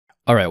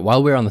All right,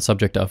 while we're on the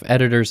subject of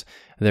editors,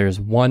 there's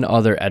one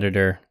other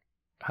editor.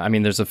 I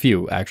mean, there's a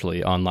few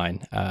actually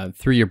online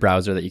through your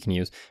browser that you can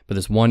use, but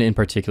there's one in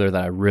particular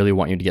that I really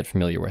want you to get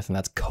familiar with, and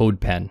that's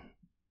CodePen.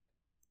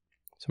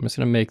 So I'm just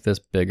gonna make this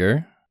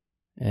bigger,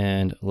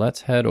 and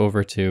let's head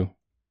over to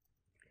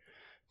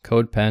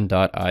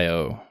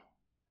codepen.io.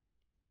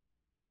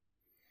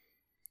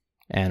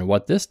 And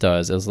what this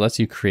does is lets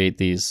you create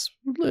these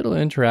little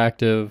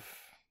interactive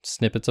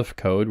snippets of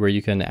code where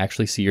you can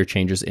actually see your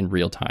changes in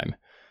real time.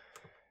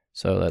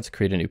 So let's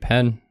create a new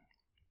pen.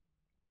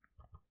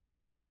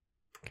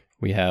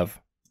 We have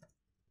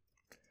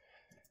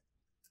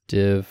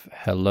div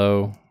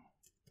hello.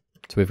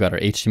 So we've got our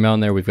HTML in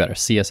there, we've got our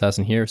CSS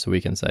in here, so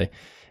we can say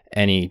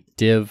any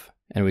div,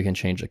 and we can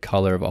change the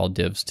color of all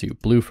divs to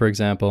blue, for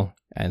example,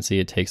 and see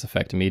it takes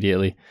effect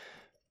immediately.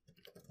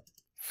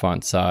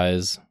 Font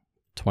size,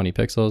 20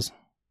 pixels,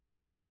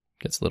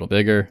 gets a little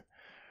bigger.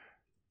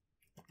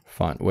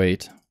 Font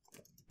weight,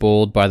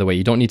 bold. By the way,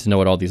 you don't need to know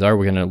what all these are.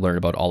 We're going to learn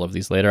about all of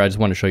these later. I just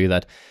want to show you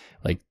that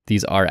like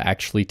these are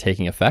actually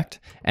taking effect.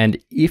 And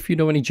if you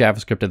know any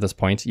JavaScript at this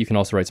point, you can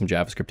also write some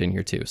JavaScript in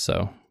here too.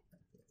 So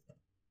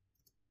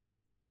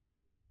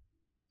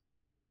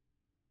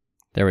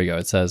there we go.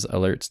 It says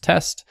alerts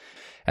test,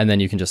 and then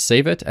you can just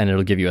save it and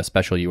it'll give you a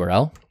special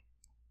URL.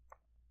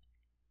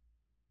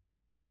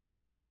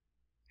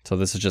 So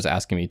this is just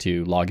asking me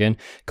to log in.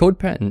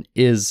 CodePen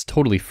is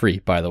totally free,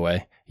 by the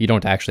way. You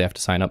don't actually have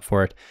to sign up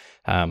for it.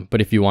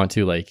 But if you want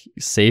to like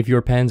save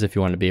your pens, if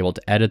you want to be able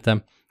to edit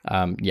them,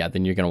 yeah,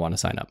 then you're going to want to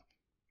sign up.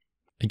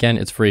 Again,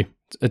 it's free.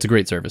 It's a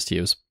great service to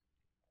use.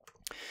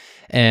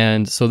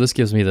 And so this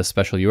gives me this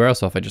special URL.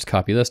 So if I just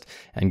copy this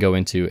and go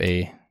into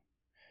a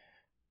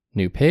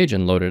new page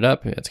and load it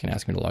up, it's going to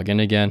ask me to log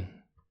in again.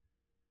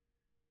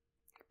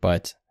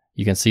 But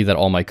you can see that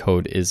all my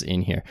code is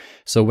in here.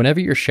 So whenever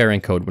you're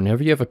sharing code,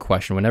 whenever you have a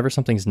question, whenever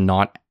something's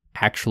not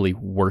actually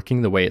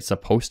working the way it's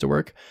supposed to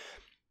work,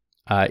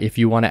 if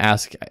you want to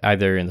ask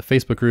either in the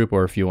Facebook group,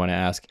 or if you want to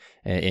ask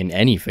in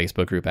any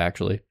Facebook group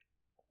actually,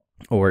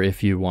 or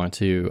if you want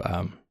to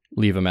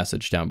leave a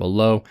message down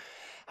below,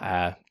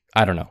 I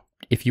don't know.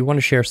 If you want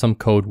to share some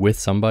code with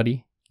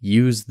somebody,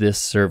 use this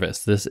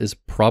service. This is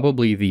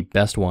probably the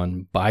best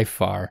one by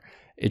far.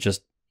 It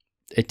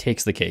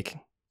takes the cake.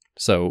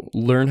 So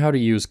learn how to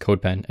use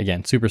CodePen.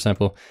 Again, super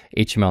simple.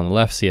 HTML on the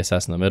left,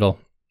 CSS in the middle,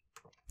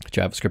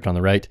 JavaScript on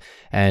the right.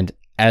 And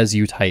as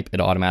you type,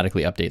 it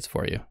automatically updates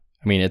for you.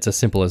 I mean, it's as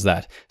simple as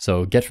that.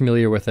 So get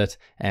familiar with it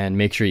and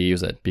make sure you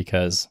use it,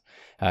 because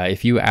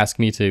if you ask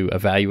me to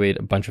evaluate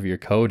a bunch of your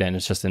code and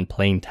it's just in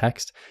plain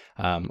text,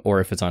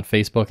 or if it's on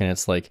Facebook and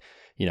it's like,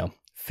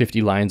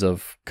 50 lines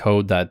of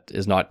code that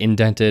is not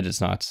indented,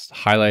 it's not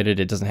highlighted,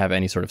 it doesn't have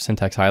any sort of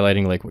syntax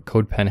highlighting like what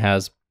CodePen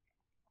has,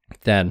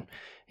 then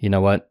you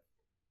know what?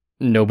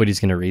 Nobody's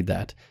going to read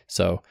that.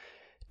 So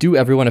do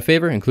everyone a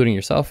favor, including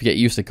yourself. Get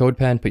used to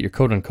CodePen, put your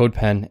code on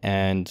CodePen,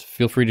 and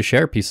feel free to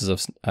share pieces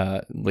of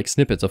like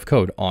snippets of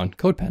code on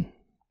CodePen.